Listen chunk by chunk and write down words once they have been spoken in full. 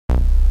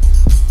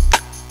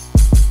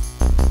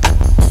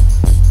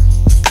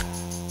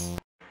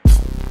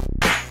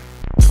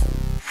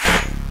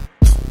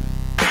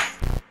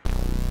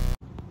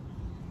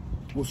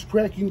What's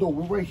cracking though?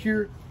 We're right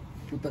here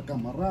with the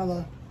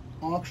camarada,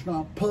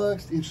 Oxnard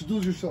Pugz.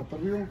 Introduce yourself,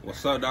 Perrillo.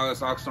 What's up, dog?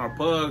 It's Oxnard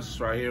Pugz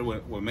right here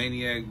with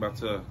Maniac, about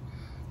to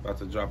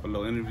drop a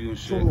little interview and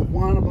shit. So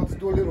Juan about to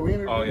do a little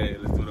interview. Oh yeah,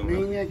 let's do the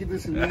Maniac,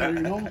 this and that,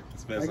 you know.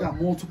 I got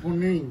multiple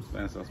names.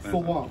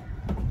 So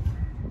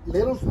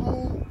let us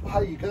know how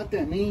you got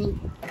that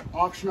name,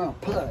 Oxnard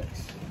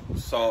Pugz.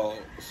 So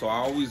I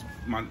always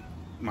my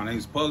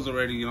name's Pugz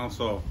already, you know.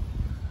 So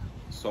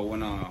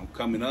when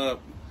coming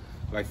up,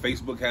 like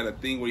Facebook had a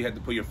thing where you had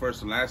to put your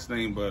first and last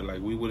name, but like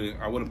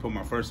I wouldn't put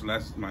my first and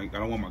last. I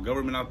don't want my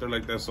government out there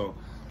like that. So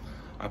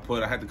I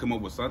had to come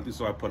up with something.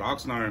 So I put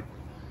Oxnard,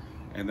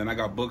 and then I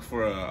got booked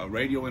for a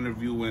radio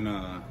interview when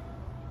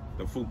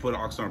the fool put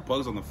Oxnard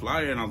Pugz on the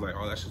flyer, and I was like,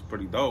 oh, that shit's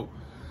pretty dope.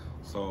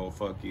 So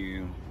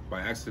fucking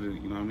by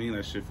accident, you know what I mean?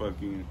 That shit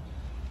fucking,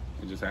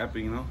 it just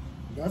happened, you know.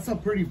 That's a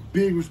pretty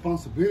big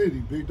responsibility,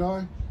 big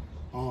dog.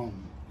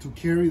 To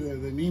carry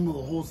the name of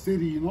the whole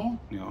city, you know.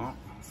 Yeah.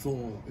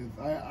 So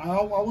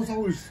I was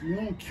always, you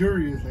know,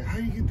 curious, like, how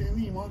you get that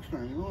name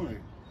Oxnard, you know,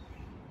 like.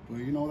 But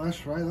you know,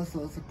 that's right. That's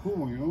a cool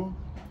one, you know.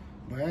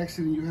 By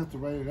accident, you have to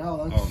write it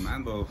out. Oh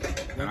man, though.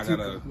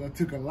 That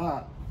took a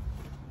lot.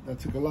 That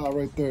took a lot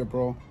right there,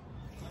 bro.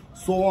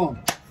 So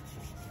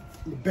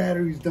the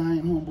battery's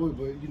dying, homeboy,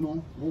 but you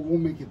know, we'll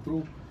make it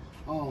through.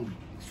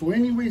 So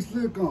anyways,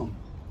 look,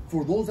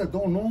 for those that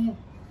don't know,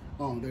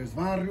 there's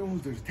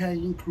barrios, there's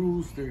tagging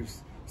crews,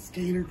 there's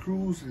skater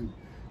crews, and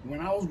when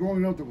I was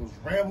growing up, there was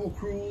rebel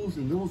crews,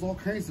 and there was all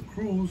kinds of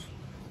crews.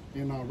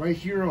 And right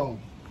here,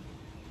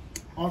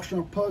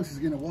 Oxnard Pugz is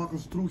gonna walk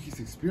us through his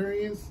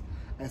experience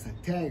as a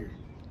tagger.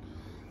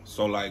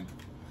 So like,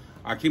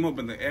 I came up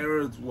in the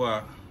era,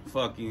 what,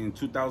 fucking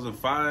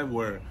 2005,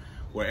 where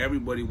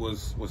everybody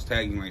was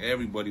tagging. Like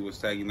everybody was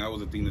tagging. That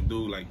was a thing to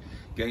do. Like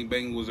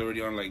gangbang was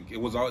already on. Like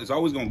it's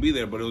always gonna be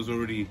there, but it was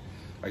already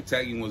like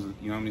tagging was,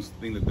 you know what I mean,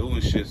 thing to do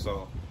and shit.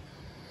 So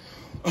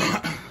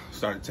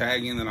started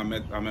tagging, and I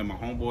met my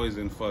homeboys,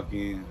 and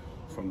fucking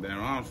from there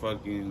on,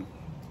 fucking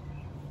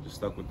just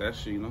stuck with that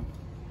shit, you know.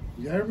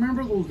 Yeah, I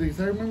remember those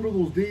days. I remember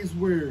those days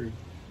where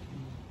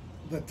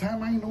the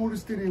time I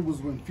noticed it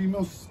was when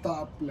females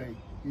stopped, like,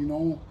 you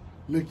know,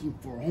 looking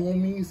for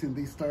homies, and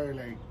they started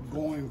like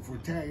going for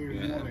taggers.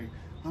 Yeah. You know, like,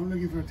 I'm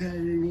looking for a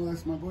tagger, you know,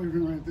 that's my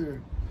boyfriend right there.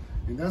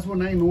 And that's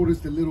when I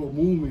noticed a little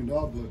movement,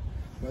 dog. But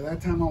by that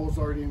time I was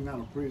already in and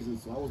out of prison,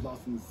 so I was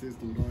lost in the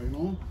system, dog, you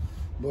know.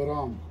 But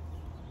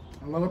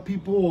a lot of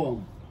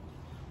people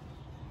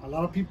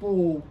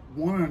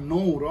want to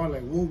know, dog,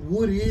 like,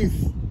 what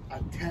is a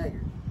tagger?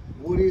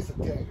 What is a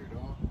tagger,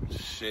 dog?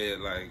 Shit,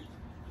 like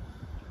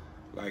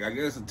I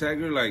guess a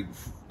tagger,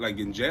 like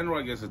in general,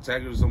 I guess a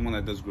tagger is someone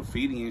that does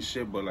graffiti and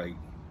shit. But like,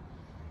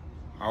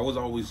 I was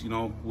always, you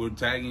know, we're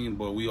tagging,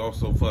 but we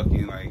also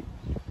fucking, like,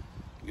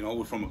 you know,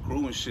 we're from a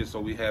crew and shit, so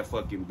we have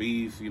fucking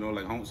beef. You know,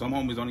 like some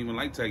homies don't even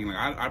like tagging.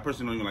 Like I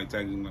personally don't even like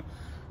tagging.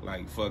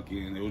 Like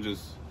fucking, it was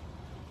just,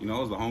 you know,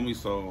 it was the homies.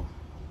 So,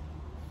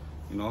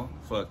 you know,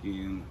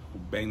 fucking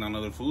banged on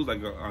other fools,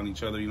 like on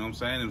each other. You know what I'm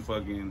saying? And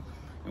fucking,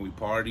 and we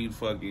partied,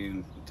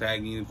 fucking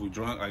tagging if we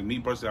drunk. Like me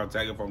personally, I'll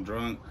tag if I'm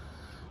drunk.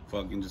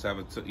 Fucking just have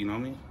it, you know what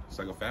I mean? It's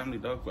like a family,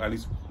 dog. At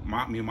least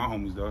me and my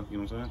homies, dog. You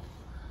know what I'm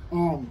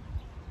saying?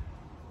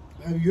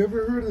 Have you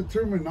ever heard the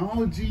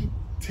terminology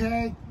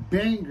tag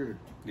banger?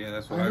 Yeah,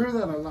 that's what I heard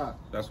that a lot.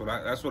 That's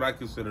what I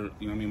consider,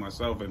 you know what I mean,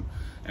 myself and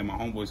my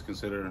homeboys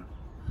consider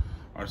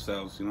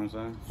ourselves. You know what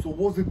I'm saying? So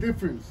what's the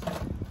difference?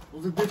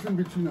 What's the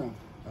difference between a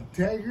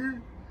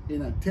tagger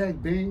and a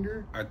tag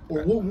banger?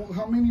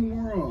 How many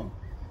more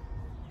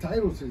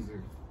titles is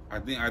there? I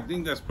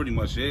think that's pretty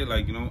much it.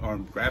 Like, you know, or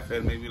graph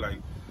head maybe, like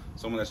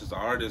someone that's just an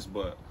artist.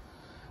 But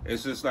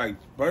it's just like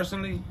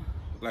personally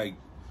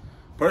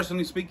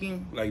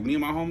speaking, like me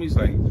and my homies,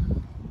 like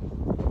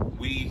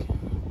we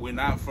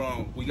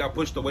got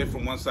pushed away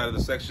from one side of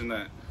the section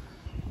that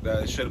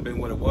it should have been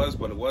what it was,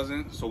 but it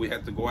wasn't. So we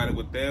had to go at it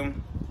with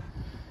them,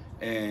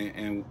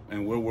 and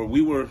where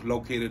we were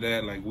located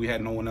at, like we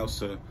had no one else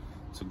to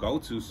go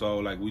to. So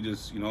like we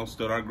just, you know,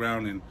 stood our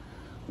ground and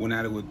went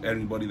at it with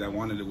everybody that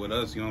wanted it with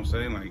us, you know what I'm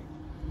saying? Like,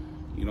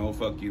 you know,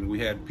 fucking, we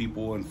had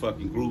people in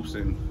fucking groups,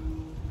 and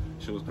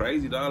shit was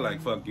crazy, dog.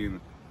 Like,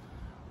 fucking,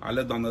 I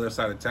lived on the other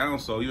side of town,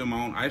 so even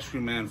my own ice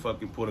cream man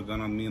fucking put a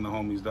gun on me and the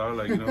homies, dog.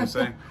 Like, you know what I'm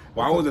saying?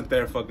 Well, I wasn't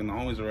there, fucking, the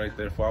homies were right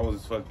there, I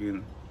was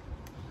fucking,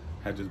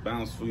 had just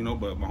bounced, you know,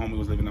 but my homie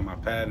was living on my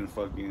pad and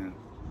fucking,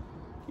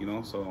 you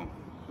know, so,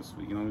 just,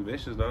 you know,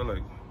 vicious, dog,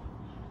 like,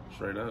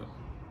 straight up.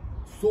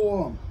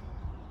 So,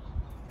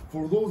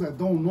 for those that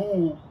don't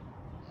know,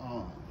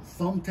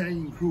 some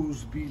tagging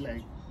crews be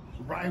like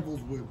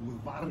rivals with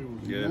barrios,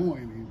 you know,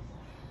 and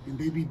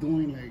they be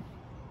doing like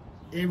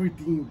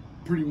everything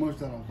pretty much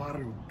that a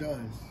barrio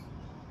does.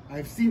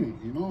 I've seen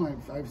it, you know,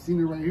 I've seen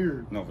it right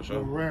here. No, for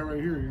sure.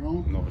 Right here, you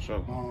know. No, for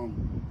sure.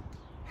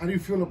 How do you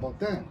feel about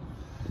that?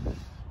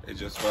 It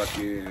just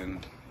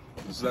fucking,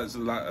 it's a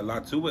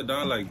lot to it,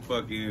 dog. Like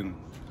fucking,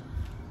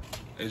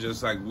 it's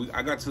just like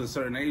I got to a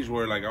certain age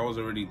where like I was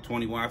already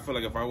 21. I feel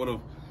like if I would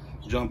have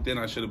jumped in,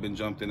 I should have been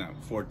jumped in at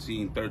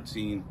 14,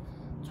 13,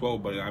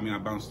 12, but I mean, I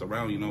bounced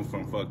around, you know,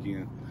 from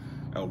fucking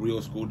El Rio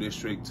School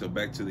District to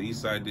back to the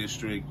East Side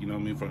District, you know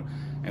what I mean,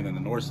 and then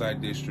the North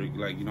Side District,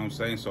 like, you know what I'm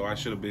saying? So I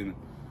should have been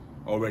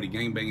already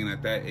gangbanging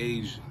at that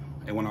age,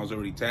 and when I was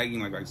already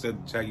tagging, like I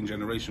said, the tagging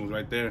generation was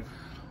right there.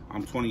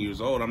 I'm 20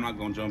 years old, I'm not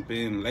gonna jump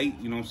in late,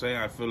 you know what I'm saying?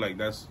 I feel like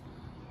that's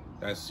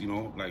you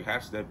know, like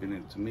half-stepping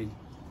it to me.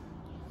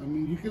 I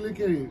mean, you can look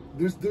at it,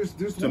 there's To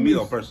homies, me,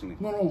 though, personally.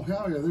 No,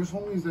 hell yeah, there's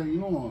homies that, you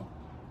know,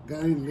 got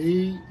in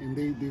late and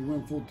they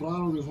went full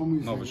throttle. There's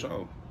homies No, for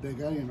sure. that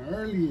got in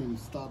early and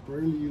stopped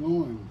early, you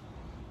know, and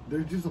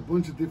there's just a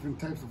bunch of different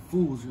types of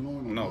fools, you know.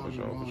 No, for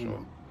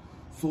sure.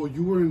 So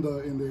you were in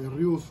the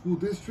Rio School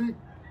District?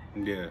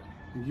 Yeah.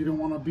 And you didn't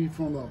want to be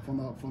from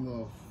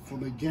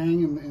the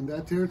gang in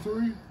that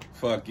territory?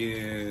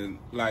 Fucking,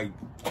 like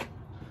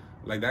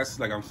that's,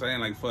 like I'm saying,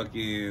 like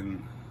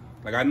fucking,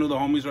 like I knew the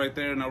homies right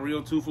there in El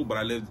Rio too, fool, but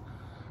I lived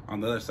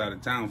on the other side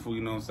of town, fool,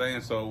 you know what I'm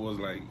saying? So it was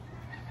like,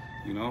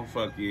 you know,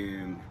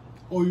 fucking.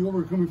 Oh, you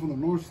were coming from the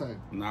north side?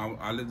 No,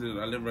 I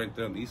live right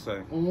there on the east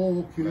side. Oh,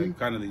 okay. Like,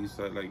 kind of the east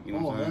side, like, you know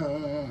what I'm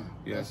saying? Yeah.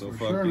 Yeah, That's so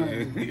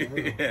fucking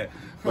fucking, yeah.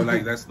 But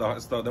like, that's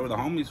the, they were the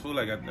homies, fool,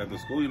 like at the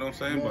school, you know what I'm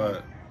saying? Yeah.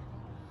 But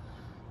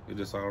it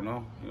just, I don't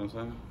know, you know what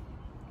I'm saying?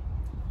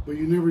 But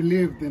you never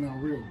lived in El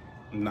Rio?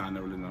 Nah, I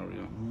never lived in El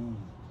Rio.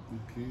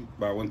 Okay.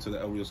 But I went to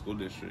the El Rio School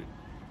District,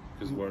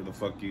 is where the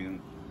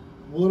fucking.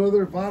 What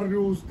other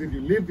barrios did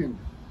you live in?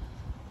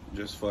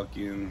 Just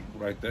fucking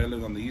right there. I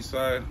lived on the east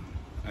side,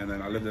 and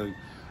then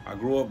I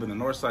grew up in the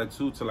north side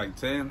too till like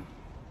 10,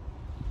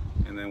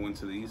 and then went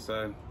to the east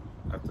side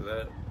after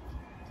that.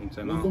 From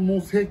 10 What's on. the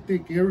most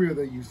hectic area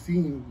that you've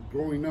seen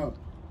growing up?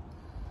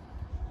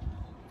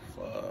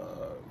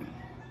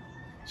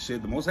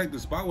 Shit, the most hectic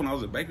spot when I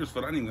was at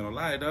Bakersfield, I ain't even gonna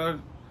lie,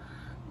 dog.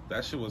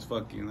 That shit was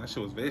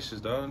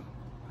vicious, dog.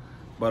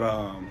 But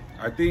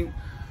I think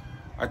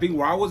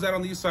where I was at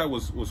on the east side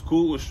was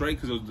cool, was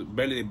straight, because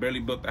they barely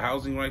built the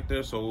housing right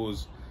there, so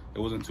it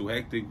wasn't too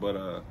hectic.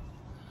 But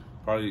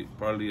probably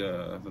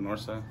the north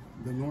side.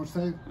 The north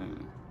side?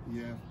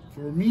 Yeah.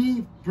 For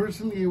me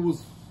personally, it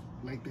was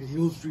like the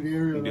Hill Street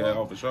area. Yeah,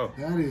 oh, for sure.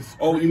 That is crazy.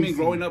 Oh, you mean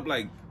growing up,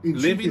 like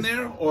living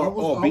there,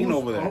 or being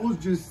over there? I was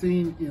just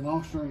saying in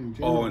Oxnard in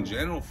general. Oh, in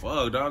general,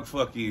 fuck, dog,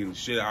 fucking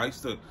shit. I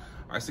used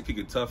to kick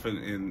it tough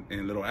in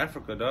Little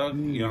Africa, dog.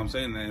 You know what I'm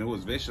saying? And it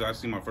was vicious. I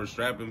seen my first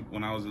strap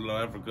when I was in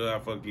Little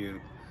Africa.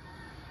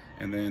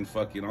 And then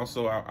fucking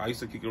also, I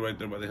used to kick it right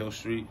there by the Hill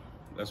Street.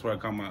 That's where I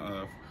caught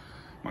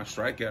my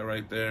strike at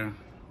right there.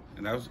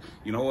 And that was,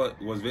 you know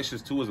what was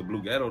vicious too, was the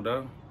Blue Ghetto,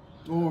 dog.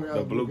 Oh yeah,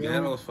 the Blue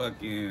Ghetto was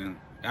fucking.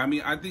 I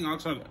mean, I think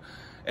Oxnard,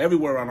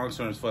 everywhere around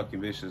Oxnard is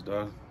fucking vicious,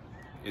 dog.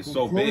 It's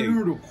so big.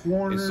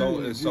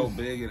 It's so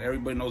big, and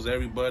everybody knows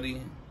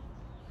everybody,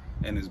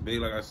 and it's big.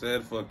 Like I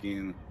said,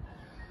 fucking.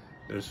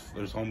 There's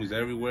homies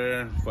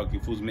everywhere.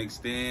 Fucking fools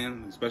mixed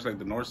in, especially like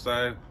the north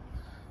side.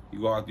 You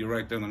go out, you're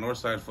right there on the north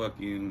side.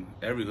 Fucking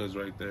every hood's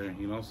right there.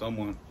 You know,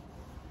 someone.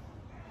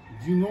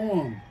 You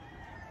know,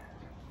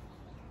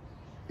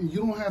 you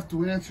don't have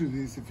to answer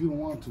this if you don't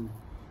want to,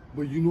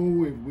 but you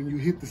know when you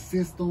hit the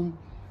system,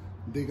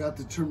 they got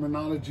the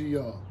terminology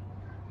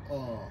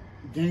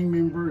gang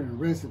member and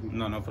resident.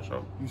 No, for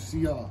sure. You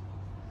see a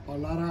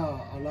lot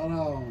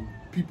of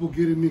people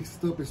getting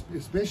mixed up,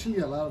 especially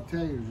a lot of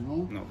taggers, you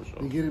know. No, for sure.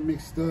 They get it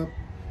mixed up,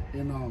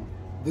 and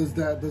does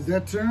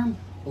that term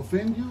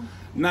offend you?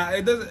 Nah,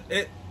 it doesn't.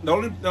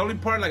 The only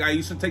part like I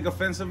used to take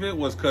offense of it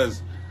was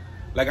because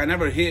like I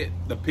never hit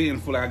the pin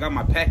for like I got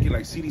my packet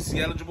like CDC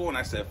eligible, and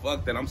I said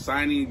fuck that, I'm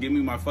signing, give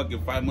me my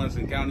fucking 5 months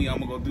in county, I'm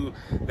gonna go do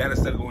that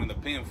instead of going to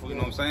the pin for, you know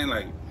what I'm saying?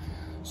 Like,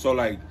 so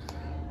like,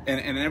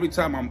 and every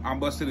time I'm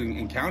busted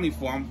in county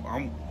for,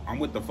 I'm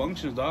with the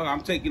functions, dog.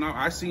 I'm taking off.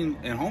 I seen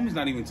and homies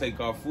not even take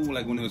off food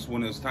like when it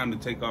was time to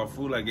take off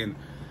food, like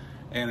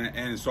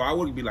and so I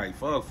would be like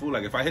fuck food,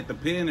 like if I hit the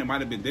pin it might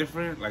have been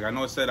different. Like I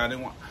know it said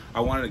I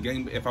wanted a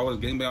gang, if I was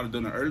gang bang I would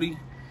have done it early,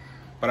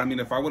 but I mean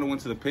if I would have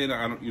went to the pin,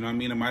 I don't, you know what I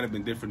mean, it might have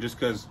been different just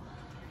because,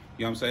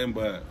 you know what I'm saying,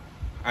 but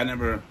I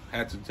never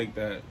had to take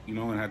that, you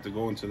know, and had to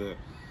go into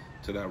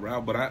that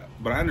route. But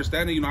I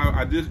understand it, you know.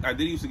 I did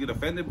used to get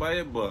offended by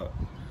it, but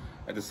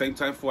at the same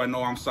time, fool, I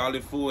know I'm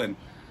solid, fool, and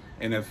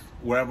if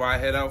wherever I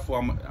head out, fool,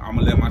 I'm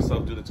gonna let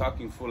myself do the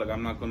talking, fool. Like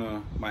I'm not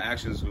gonna, my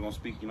actions are gonna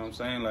speak. You know what I'm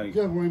saying? Like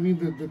yeah, well, I mean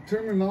the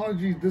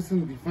terminology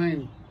doesn't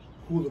define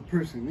who the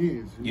person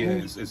is. You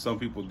know? It's some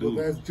people do.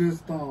 But that's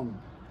just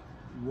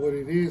what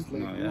it is.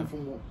 Like No, you yeah.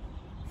 know,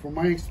 from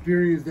my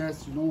experience,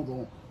 that's, you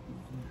know,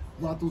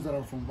 the vatos that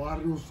are from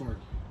barrios or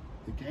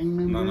the gang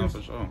members. No,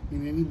 for sure.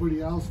 And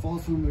anybody else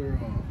falls under a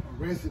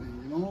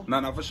resident. You know.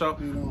 No, for sure.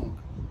 You know.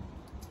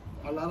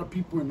 A lot of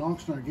people in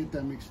Oxnard get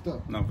that mixed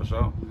up. No, for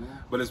sure. You know?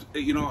 But it's,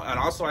 you know, and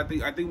also I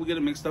think we get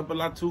it mixed up a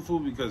lot too, fool,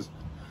 because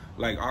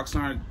like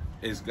Oxnard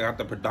is got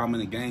the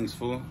predominant gangs,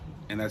 fool,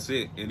 and that's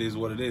it. It is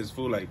what it is,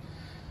 fool. Like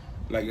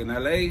in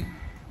LA,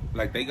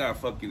 like they got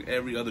fucking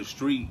every other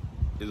street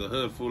is a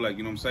hood, fool. Like,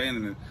 you know what I'm saying?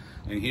 And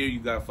And here you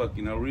got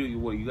fucking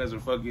you guys are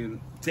fucking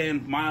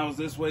 10 miles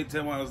this way,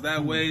 10 miles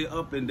that way,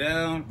 up and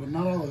down. But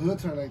not all the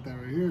hoods are like that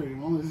right here, you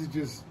know. This is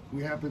just,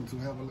 we happen to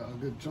have a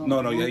good chunk.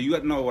 No, yeah, you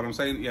got what I'm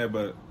saying, yeah,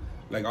 but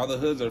like all the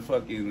hoods are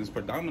fucking, it's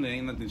predominant,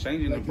 ain't nothing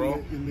changing like it, bro.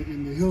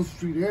 In the Hill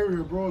Street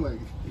area, bro, like,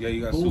 yeah,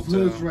 you got those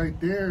hoods right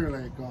there,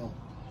 like,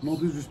 no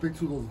disrespect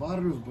to those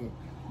barrios, but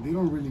they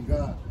don't really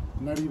got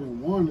not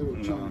even one little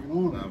chunk, you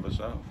know. Like, for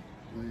sure.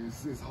 Like,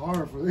 it's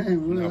hard for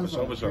them, really. That's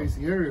a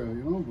crazy area,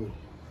 you know, but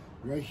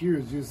right here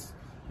is just,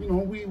 you know,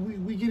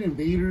 we get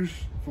invaders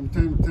from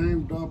time to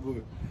time, dog,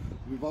 but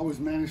we've always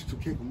managed to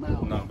kick them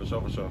out. No, for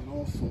sure. You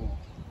know, so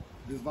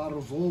this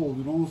barrio's old,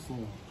 you know, so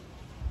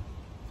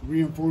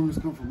reinforcements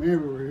come from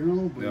everywhere, you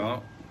know. But, yeah.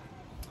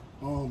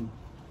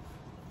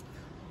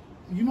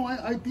 You know,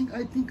 I think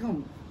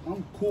I'm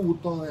cool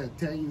with all that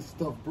Italian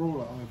stuff,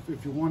 bro.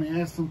 If you want to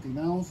ask something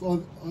else,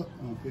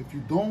 if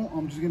you don't,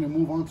 I'm just gonna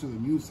move on to the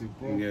music,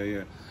 bro.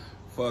 Yeah.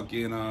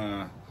 Fucking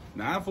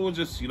nah, fool.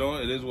 Just, you know,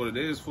 it is what it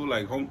is, fool.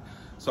 Like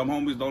some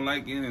homies don't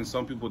like it, and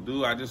some people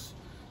do. I just,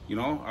 you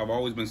know, I've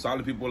always been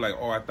solid. People like,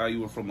 oh, I thought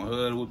you were from a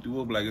hood,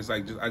 whoop. Like, it's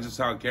like I just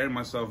how I carry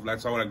myself.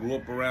 That's how I grew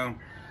up around.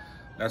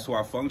 That's who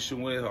I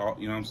function with. You know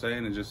what I'm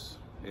saying? It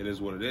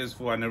is what it is,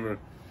 fool. I never,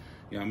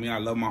 you know what I mean? I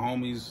love my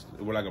homies.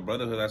 We're like a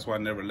brotherhood. That's why I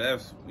never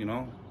left, you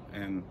know?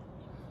 And,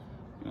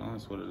 you know,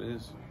 that's what it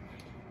is.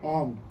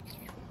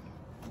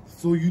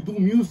 So you do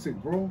music,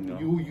 bro. Yeah.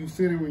 You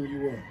said it when you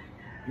were,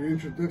 your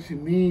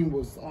introduction name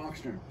was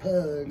Oxnard,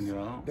 Pugz.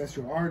 Yeah. That's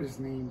your artist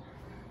name.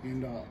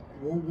 And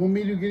what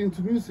made you get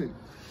into music?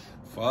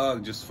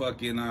 Just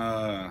fucking,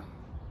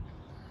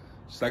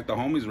 just like the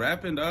homies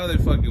rapping, dog. They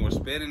fucking were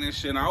spitting and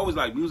shit. And I always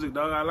like music,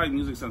 dog. I like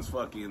music since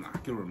fucking, I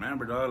can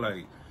remember, dog.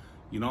 Like,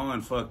 you know,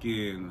 and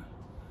fucking,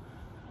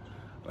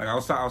 like I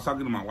was talking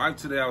to my wife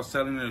today. I was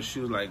telling her, she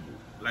was like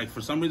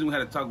for some reason we had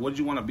to talk. What did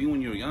you want to be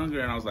when you were younger?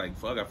 And I was like,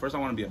 fuck. At first I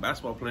want to be a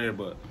basketball player,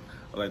 but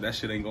I was like, that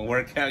shit ain't gonna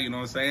work out. You know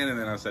what I'm saying? And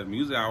then I said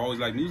music. I always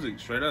like music,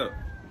 straight up.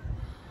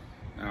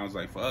 And I was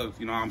like, fuck.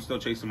 You know, I'm still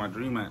chasing my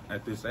dream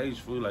at this age,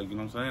 fool. Like, you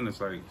know what I'm saying?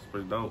 It's like, it's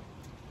pretty dope.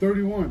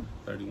 31.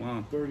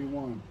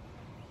 31.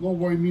 No,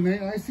 boy. I mean,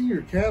 I see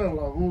your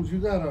catalog, Holmes. You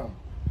got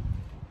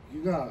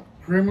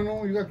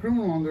Criminal. You got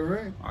Criminal on there,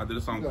 right? I did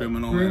a song, you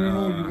Criminal.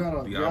 You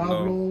got a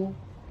Diablo.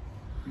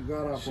 You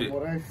got Shit. from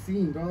what I've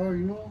seen, dog,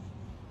 you know.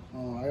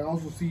 I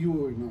also see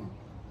you in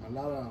a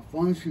lot of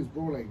functions,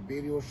 bro, like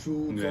video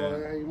shoots, all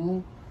that, you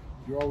know.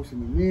 You're always in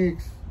the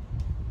mix.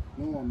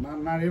 No,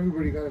 not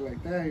everybody got it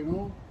like that, you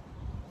know.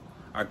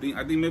 I think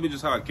maybe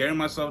just how I carry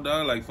myself,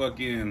 dog. Like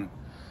fucking,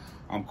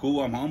 I'm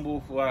cool, I'm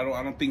humble.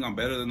 I don't think I'm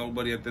better than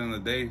nobody at the end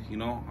of the day. You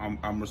know,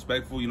 I'm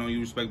respectful. You know, you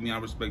respect me, I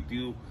respect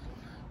you.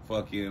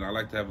 Fucking, I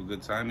like to have a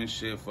good time and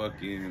shit.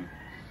 Fucking,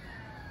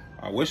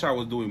 I wish I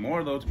was doing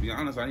more though. To be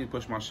honest, I need to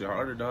push my shit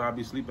harder, dog. I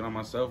be sleeping on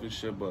myself and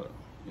shit, but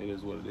it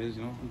is what it is,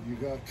 you know. You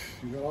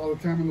got all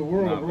the time in the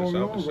world, bro. You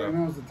know? Right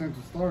now is the time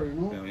to start, you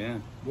know. Hell yeah.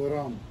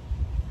 But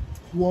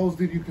who else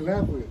did you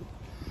collab with?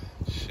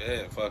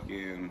 Shit,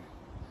 fucking,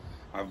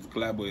 I've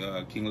collabed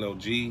with King Lil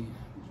G,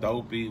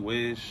 Dopey,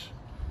 Wish,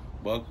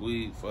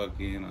 Buckwheat,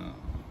 fucking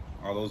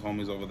all those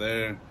homies over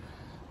there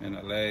in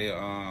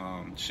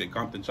LA. Shit,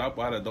 Compton Chapo,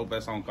 I had a dope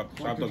ass song,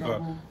 Compton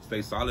Chapo.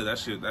 Stay Solid. That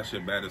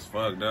shit bad as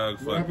fuck, dog.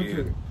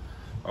 Fucking.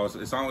 Oh,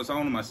 it's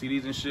on my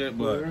CDs and shit,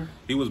 but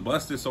he was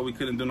busted, so we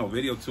couldn't do no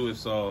video to it.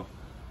 So,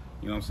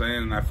 you know what I'm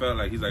saying? And I felt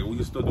like he's like, we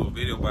can still do a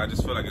video, but I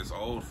just feel like it's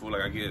old, fool.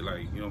 Like I get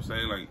like, you know what I'm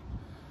saying? Like,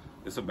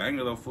 it's a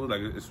banger though, fool.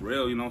 Like it's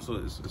real, you know. So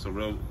it's a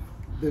real.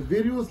 The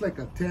video is like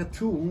a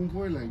tattoo,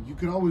 homeboy. Like you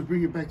can always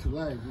bring it back to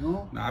life, you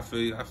know. Nah, I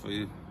feel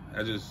you.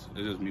 It's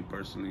just me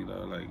personally,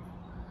 though. Like,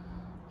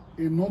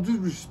 and no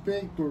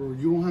disrespect, or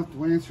you don't have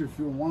to answer if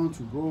you don't want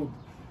to, bro.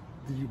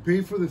 Did you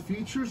pay for the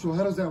features, or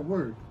how does that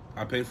work?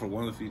 I paid for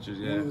one of the features,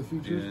 yeah. One of the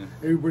features? Yeah.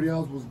 Everybody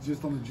else was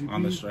just on the GP?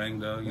 On the string,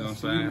 dog, you know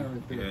what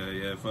I'm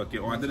saying? Yeah, fuck it.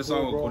 Oh, I did a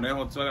song with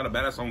Conejo, too. I got a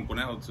badass song with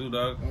Conejo, too,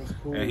 dog. That's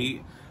cool.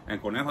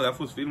 And Conejo, that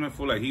fool's feeling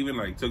full. Like, he even,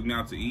 like, took me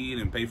out to eat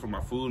and paid for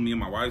my food, me and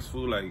my wife's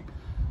food. Like,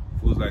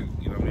 fool's like,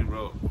 you know what I mean,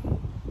 bro?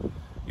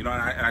 You know,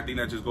 and I think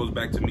that just goes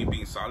back to me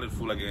being solid,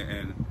 fool, like,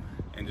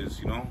 and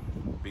just, you know,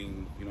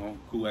 being, you know,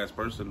 cool-ass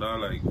person,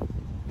 dog. Like,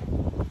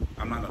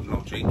 I'm not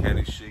no J cat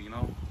and shit, you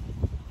know?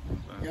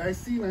 Yeah, I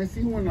see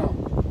when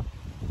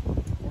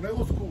that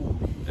was cool.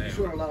 He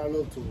showed a lot of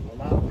love to a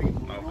lot of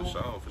people. No, you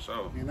know? For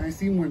sure. And I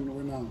seen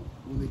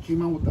when they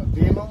came out with the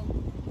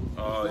Venom.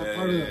 Oh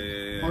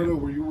yeah. Part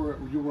of where you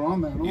were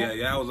on that, no?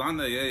 Yeah, I was on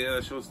there. Yeah.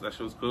 That show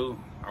was cool.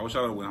 I wish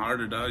I would have went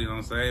harder, dog. You know what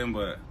I'm saying?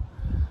 But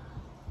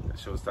that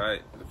show was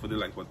tight. For the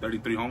like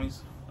 33 homies.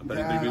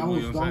 33 people. You know what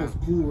I'm saying? That was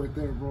cool right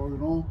there, bro. You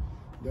know,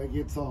 that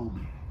gets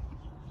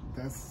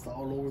that's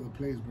all over the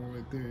place, bro.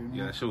 Right there. You know?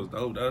 Yeah, that shit was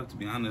dope, dog. To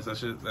be honest,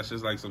 that's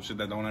just like some shit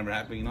that don't ever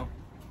happen, you know.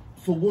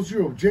 So what's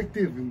your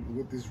objective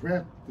with this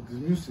rap, with this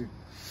music?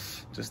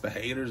 Just the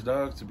haters,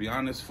 dog. To be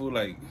honest, fool.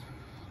 Like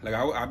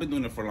I've been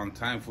doing it for a long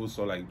time, fool.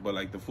 So like, but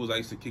like the fools I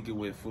used to kick it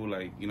with, fool.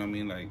 Like, you know what I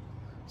mean? Like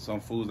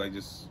some fools like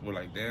just were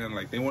like, damn,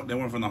 like they weren't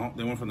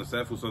from the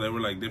set, fool. So they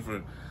were like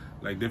different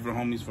like different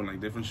homies for like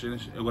different shit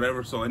or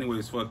whatever. So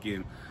anyways,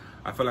 fucking,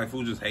 I feel like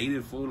fool just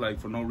hated fool like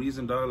for no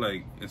reason, dog.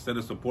 Like instead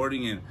of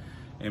supporting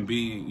and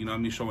being, you know what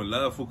I mean, showing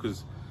love, fool,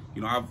 because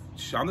you know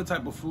I'm the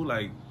type of fool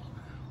like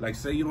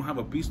say you don't have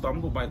a piece, dog,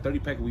 I'm gonna buy a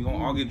 30-pack and we gonna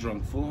all get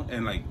drunk, fool,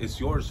 and like it's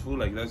yours, fool,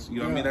 like that's, you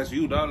know what I mean, that's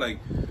you, dog, like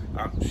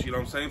you know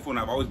what I'm saying, fool. And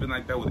I've always been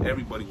like that with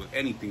everybody, with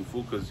anything,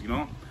 fool, because you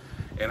know,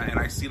 and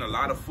I seen a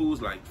lot of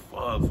fools like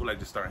fuck, fool, like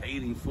just start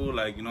hating, fool,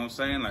 like, you know what I'm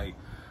saying, like,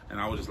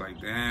 and I was just like,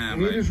 damn,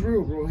 hate like, is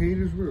real, bro, hate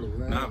is real,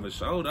 man. Nah, for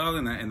sure, dog,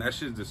 and that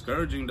shit's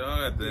discouraging,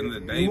 dog, at the end of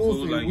the day,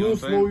 fool, like, you know what I'm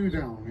saying, slow you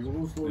down, it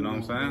will slow you know you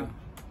what I'm saying, bro.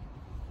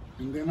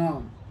 And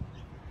then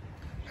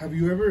have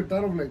you ever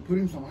thought of like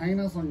putting some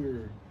highness on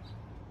your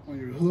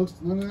hooks,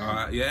 none of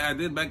that? Yeah, I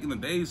did back in the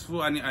days,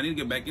 fool. I need to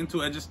get back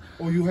into it. I just...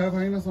 Oh, you have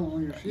highness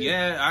on your shit?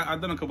 Yeah,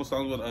 I've done a couple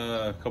songs with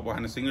a couple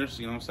highness singers,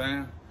 you know what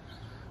I'm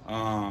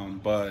saying?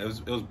 But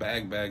it was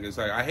bag. It's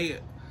like, I hate...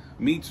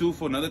 Me too,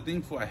 for another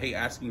thing, fool, I hate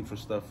asking for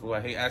stuff, fool.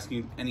 I hate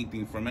asking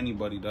anything from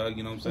anybody, dog,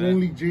 you know what I'm saying?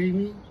 Only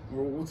Jamie?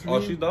 Or what's her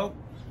name? She's dope.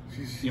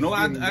 She's you know,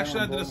 I did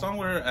bro. a song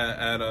where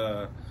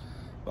at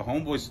the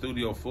Homeboy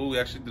studio, fool. We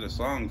actually did a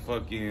song,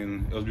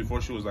 fucking... It was before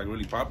she was, like,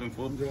 really popping,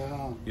 fool.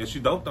 Yeah, she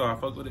dope, though. I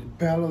fuck with it.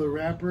 Battle of the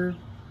Rapper.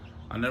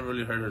 I never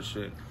really heard her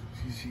shit.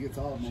 She gets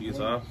off, She gets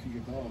off? She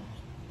gets off.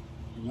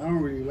 And I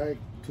don't really like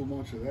too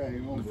much of that,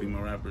 you know? The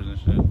female rappers and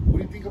shit. What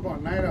do you think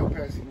about Night Out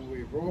passing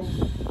away, bro?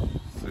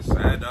 It's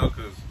sad, dog,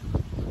 because...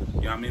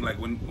 You know what I mean? Like,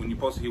 when you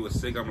posted he was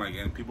sick, I'm like,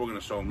 and people are going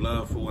to show him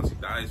love, fool, once he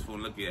dies, fool.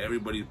 And look at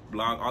everybody's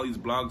blog, all these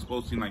blogs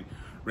posting, like,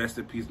 rest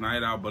in peace,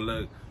 Night Out, but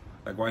look...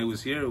 Like, while he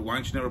was here, why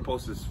didn't you never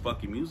post his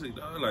fucking music,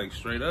 dog? Like,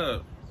 straight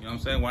up. You know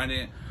what I'm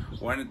saying?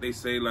 Why didn't they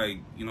say, like,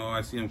 you know,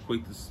 I see him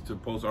quick to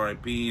post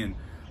RIP and,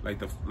 like,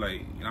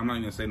 I'm not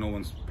even gonna say no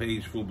one's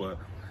page, fool, but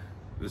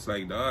it's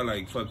like, dog,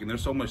 like, fucking,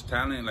 there's so much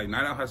talent. Like,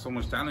 Night Out has so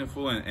much talent,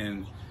 fool,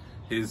 and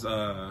his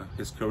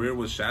career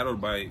was shadowed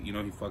by, you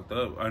know, he fucked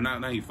up. Or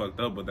not he fucked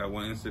up, but that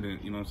one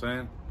incident, you know what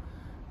I'm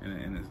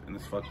saying? And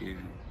it's fucking...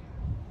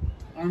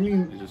 I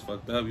mean... It's just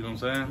fucked up, you know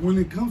what I'm saying? When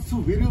it comes to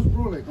videos,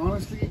 bro, like,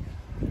 honestly...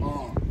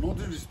 no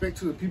disrespect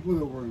to the people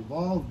that were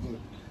involved,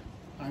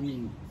 but I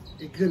mean,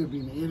 it could have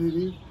been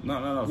edited.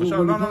 No, for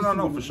sure.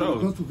 No, for sure. When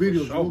it comes to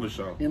videos, for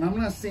sure. And I'm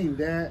not saying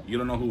that you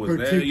don't know who was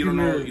there. You don't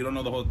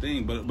know the whole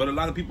thing. But a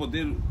lot of people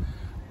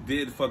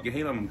did fucking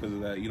hate on him because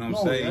of that. You know what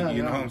I'm saying? Yeah,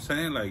 you know what I'm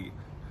saying? Like,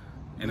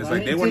 and it's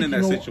like they weren't in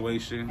that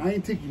situation. I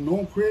ain't taking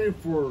no credit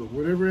for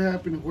whatever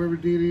happened, whoever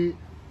did it.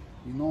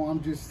 You know,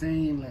 I'm just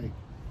saying, like,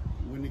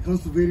 when it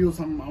comes to videos,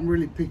 I'm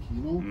really picky.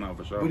 You know? No,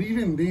 for sure. But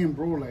even then,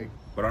 bro, like.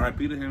 But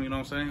RIP to him, you know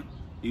what I'm saying?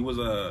 He was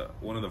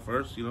one of the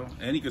first, you know,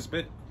 and he could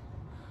spit.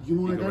 You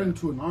know, I got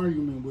into an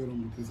argument with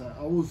him because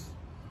I was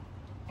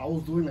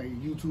doing like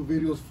YouTube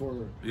videos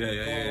for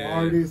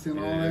artists and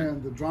all that,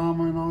 and the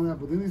drama and all that.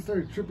 But then they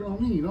started tripping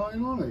on me, you know,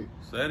 like,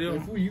 Serio?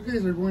 Like, you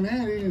guys are going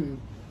at it, and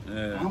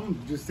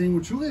I'm just saying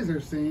what you guys are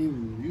saying,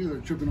 and you guys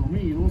are tripping on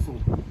me, you know.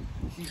 So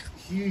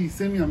he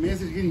sent me a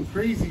message getting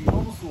crazy, you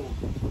know. So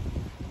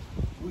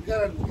we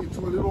got into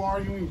a little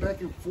arguing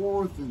back and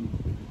forth,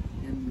 and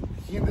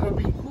he ended up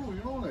being cool,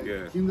 you know, like,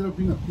 he ended up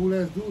being a cool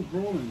ass dude,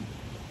 bro, and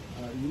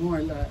you know,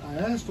 I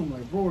asked him,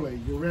 like, bro, like,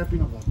 you're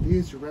rapping about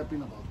this, you're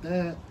rapping about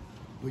that,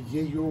 but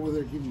yeah, you're over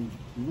there giving,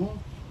 you know,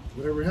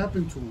 whatever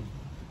happened to him,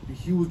 and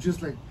he was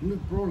just like, look,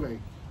 bro, like,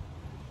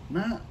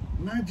 not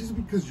just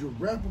because you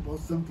rap about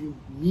something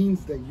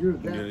means that you're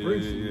that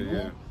person, you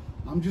know,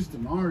 I'm just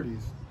an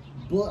artist,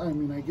 but, I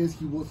mean, I guess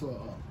he was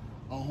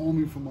a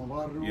homie from a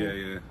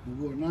barrio, and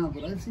whatnot,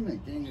 but I've seen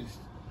that gang is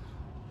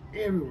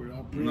everywhere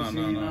out here.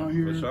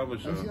 For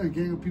sure. I've seen a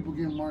gang of people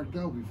getting marked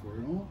out before,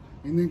 you know,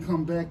 and then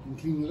come back and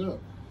clean it up.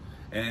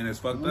 And it's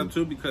fucked up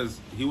too because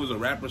he was a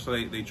rapper, so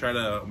they try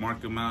to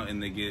mark him out, and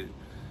they get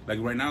like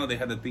right now they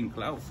had the thing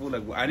clout, fool.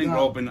 Like I didn't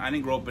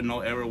grow up in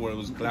no era where it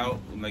was clout.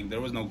 Like there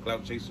was no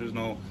clout chasers,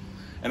 no.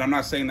 And I'm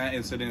not saying that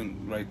incident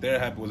right there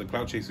happened was a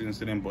clout chaser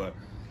incident, but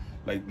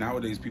like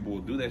nowadays people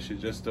will do that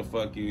shit just to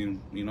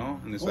fucking, you know.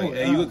 And it's like,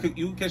 hey, you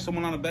could catch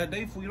someone on a bad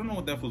day, fool. You don't know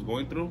what that fool's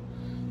going through.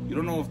 You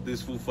don't know if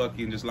this fool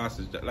fucking just lost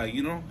his job. Like,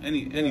 you know,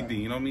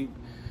 anything, you know what I mean?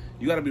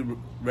 You gotta be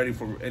ready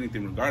for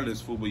anything regardless,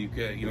 fool, but you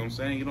can't, you know what I'm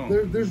saying? You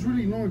don't... There's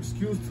really no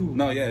excuse to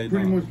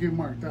pretty much get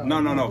marked out.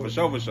 No, for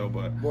sure,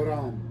 but... But,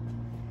 I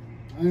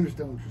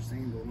understand what you're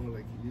saying, though,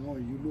 like, you know,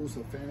 you lose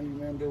a family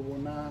member or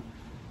not,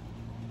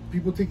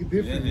 people take it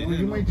different, you know?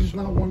 You might just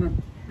not want to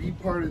be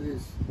part of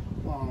this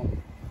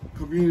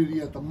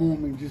community at the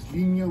moment, just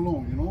leave me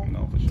alone, you know?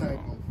 No, for sure. Type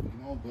of, you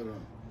know, but,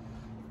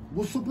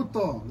 what's up with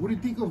what do you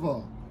think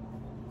of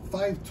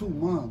 5'2"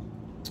 Mom?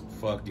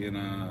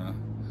 Fucking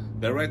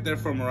they're right there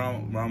from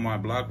around my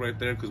block right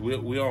there, cause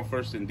we on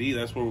First and D.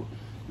 That's where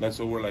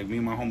we're like me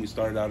and my homie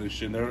started out and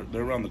shit. They're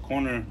around the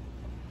corner.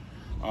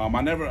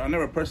 I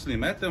never personally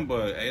met them,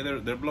 but hey,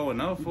 they're blowing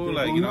up, fool.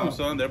 Like, you know what I'm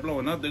saying? They're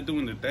blowing up. They're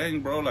doing their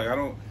thing, bro. Like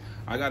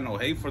I got no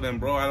hate for them,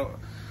 bro.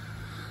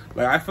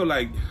 I feel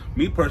like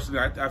me personally,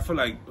 I feel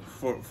like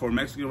for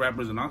Mexican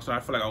rappers in Oxnard, I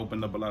feel like I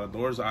opened up a lot of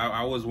doors.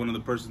 I was one of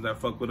the persons that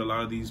fuck with a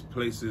lot of these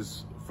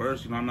places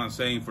first. You know, I'm not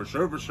saying for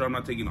sure. I'm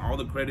not taking all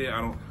the credit.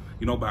 I don't,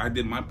 you know, but I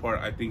did my part,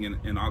 I think,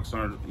 in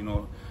Oxnard, you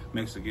know,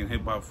 Mexican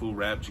hip-hop, food,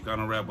 rap,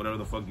 Chicano rap, whatever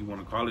the fuck you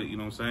want to call it, you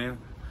know what I'm saying?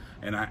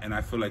 And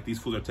I feel like these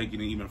fools are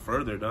taking it even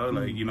further, dog,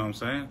 like, you know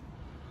what I'm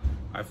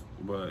saying?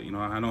 But, you know,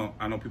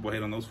 I know people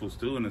hate on those fools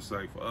too, and it's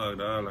like, fuck,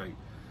 dog, like,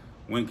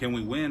 when can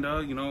we win,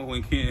 dog? You know,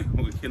 when can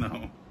we, you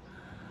know?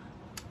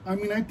 I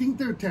mean, I think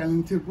they're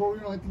talented, bro.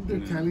 You know, I think they're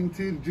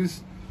talented.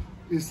 Just,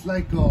 it's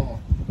like,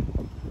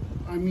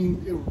 I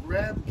mean,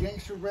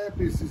 gangster rap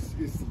is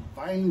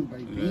violent by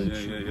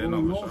nature. Yeah,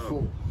 no, for sure.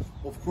 So,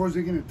 of course,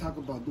 they're gonna talk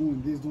about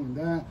doing this, doing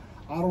that.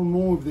 I don't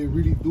know if they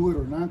really do it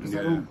or not, because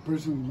I don't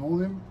personally know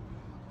them.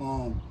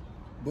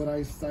 But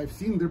I've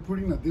seen they're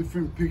putting a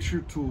different picture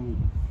to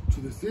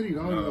the city.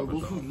 Dog. No,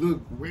 those fools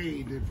look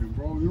way different,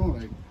 bro. You know,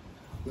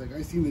 like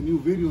I seen the new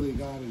video they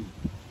got, and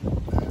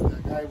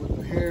that guy with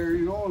the hair,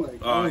 you know, like.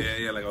 Oh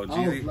yeah, like OG.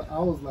 I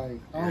was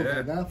like,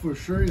 that for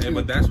sure. Yeah,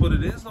 but that's what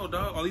it is, though,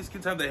 dog. All these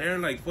kids have the hair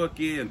like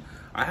fucking.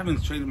 I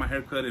haven't changed my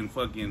haircut in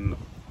fucking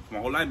my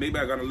whole life. Maybe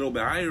I got a little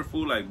bit higher,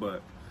 fool, like,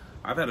 but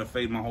I've had a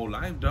fade my whole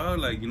life, dog.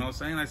 Like, you know what I'm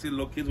saying? I see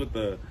little kids with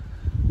the.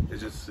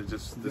 It's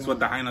just that's what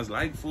the hyenas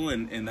like, fool,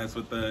 and that's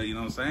what the, you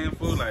know what I'm saying,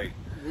 fool, like.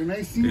 When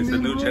I seen it's them,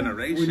 a new bro,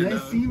 generation. When I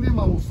seen them,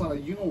 I was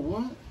like, you know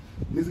what?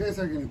 These guys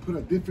are gonna put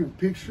a different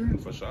picture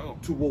for sure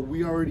to what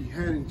we already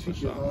had in Chico.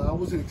 Sure. I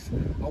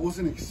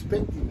wasn't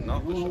expecting that.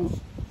 No, you know? for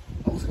sure.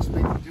 I was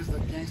expecting just a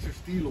gangster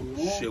stilo, you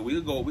know? Shit,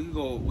 we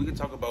could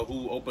talk about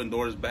who opened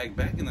doors back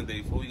in the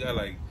day. Fool, we got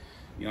like,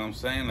 you know what I'm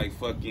saying, like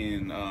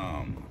fucking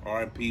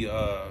RIP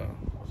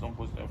some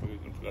place I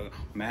forget,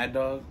 Mad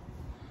Dog.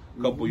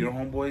 Couple of your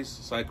homeboys,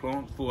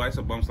 Cyclone. Fool, I used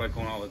to bump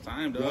Cyclone all the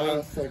time, dog.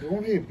 Yeah,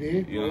 Cyclone hit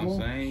big, bro. You know what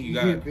I'm saying? You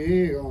got hit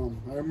big.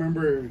 I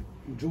remember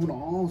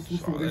Juvenile,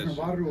 from different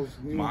barrios.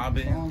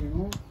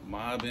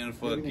 Mobbing,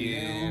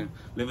 fucking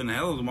Living in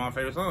Hell was one of my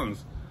favorite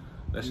songs.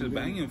 That shit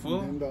banging,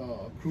 fool. And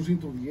Cruising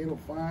to the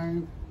 805.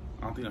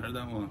 I don't think I heard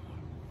that one.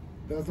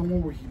 That's the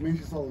one where he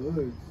mentions all the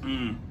hoods.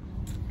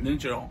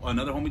 Didn't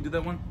another homie do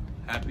that one?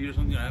 Happy or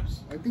something? Or Apps?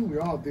 I think we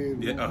all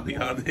did. Yeah, we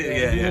all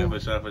did. Yeah, for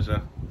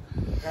sure.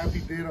 Happy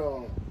did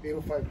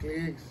 805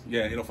 Clicks.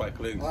 Yeah, 805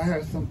 Clicks. I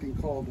had something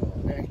called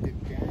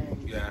Active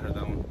Gang. Yeah, I heard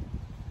that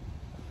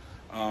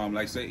one.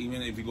 Like, say,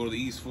 even if you go to the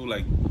East, fool,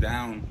 like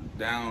down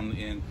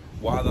in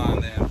Wada,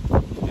 and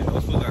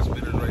those fools got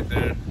spitters right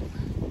there.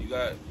 You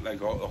got like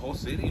the whole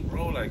city,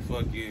 bro. Like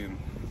fucking,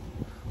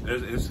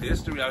 it's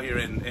history out here,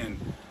 and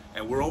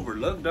we're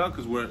overlooked, dog,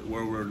 because where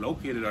we're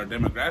located, our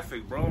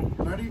demographic, bro.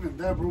 Not even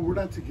that, bro. We're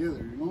not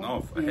together, you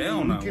know. No,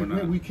 hell no, we're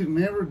not. We can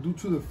never, due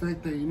to the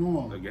fact that, you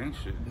know, the gang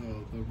shit,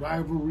 the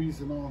rivalries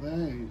and all that.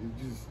 It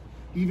just,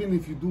 even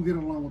if you do get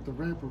along with the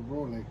rapper,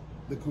 bro, like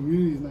the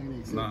community is not gonna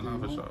accept it.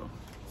 No, for sure.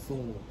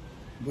 So,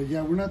 but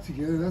yeah, we're not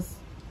together.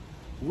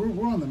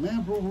 We're on the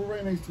map, bro. We're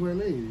right next to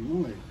LA, you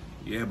know, like.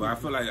 Yeah, but I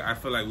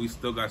feel like we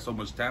still got so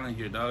much talent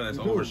here, dog. That's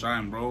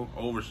overshine, bro.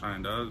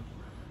 Overshine, dog.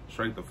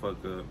 Straight the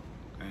fuck up.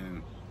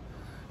 And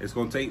it's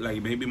gonna take,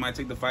 like, maybe it might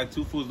take the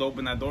 5-2 fools to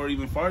open that door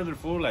even farther,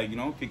 fool. Like, you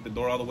know, kick the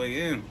door all the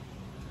way in.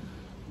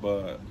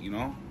 But, you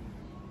know,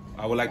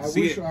 I would like to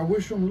see it. I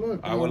wish them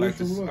luck. I would like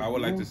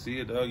to see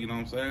it, dog. You know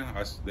what I'm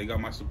saying? They got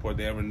my support.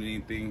 They ever need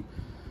anything,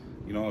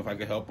 you know, if I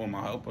could help them,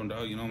 I'll help them,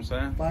 dog. You know what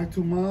I'm saying?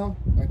 5-2 Mob,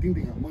 I think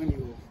they got money,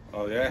 though.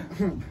 Oh, yeah?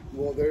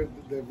 Well, their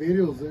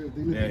videos,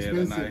 they look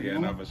expensive.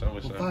 Yeah, for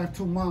sure.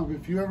 5-2 Mob,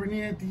 if you ever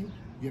need anything,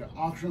 get an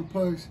Oxnard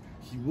Pugz.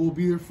 He will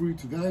be there for you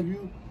to guide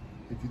you.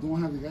 If you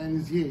don't have the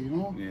guidance yet, you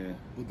know? Yeah.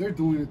 But they're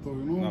doing it, though,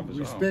 you know?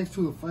 Respects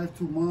to the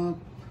 5-2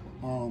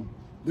 Mob.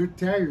 They're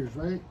taggers,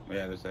 right?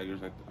 Yeah, they're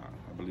taggers, I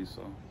believe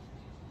so.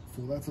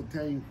 So that's a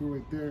tagging crew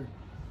right there.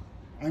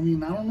 I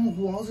mean, I don't know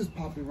who else is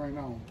popping right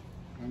now.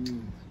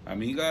 I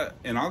mean, you got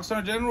in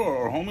Oxnard general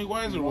or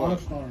homie-wise or what?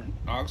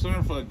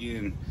 Oxnard,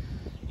 fucking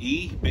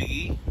Big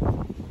E.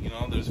 You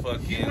know, there's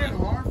fucking. He went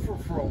hard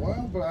for a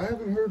while, but I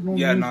haven't heard no.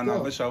 Yeah,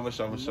 no, for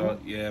sure.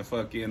 Yeah,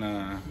 fucking.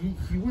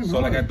 He went so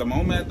hard. like at the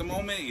moment,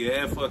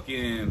 yeah,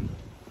 fucking.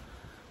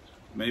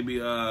 Maybe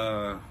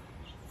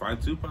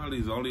 5-2 probably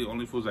is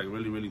only fools like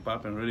really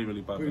popping,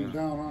 really popping. Putting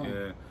down, huh?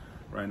 Yeah,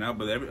 right now,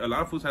 but a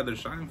lot of fools had their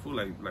shine, fool,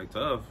 like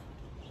tough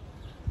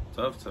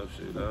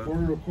shit.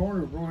 Corner to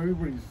corner, bro.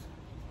 Everybody's.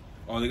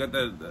 Oh, they got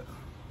that.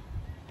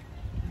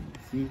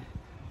 See.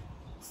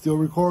 Still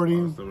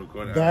recording. Still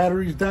recording.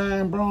 Battery's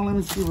dying, bro. Let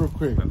me see real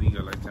quick. I think you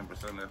got like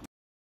 10% left.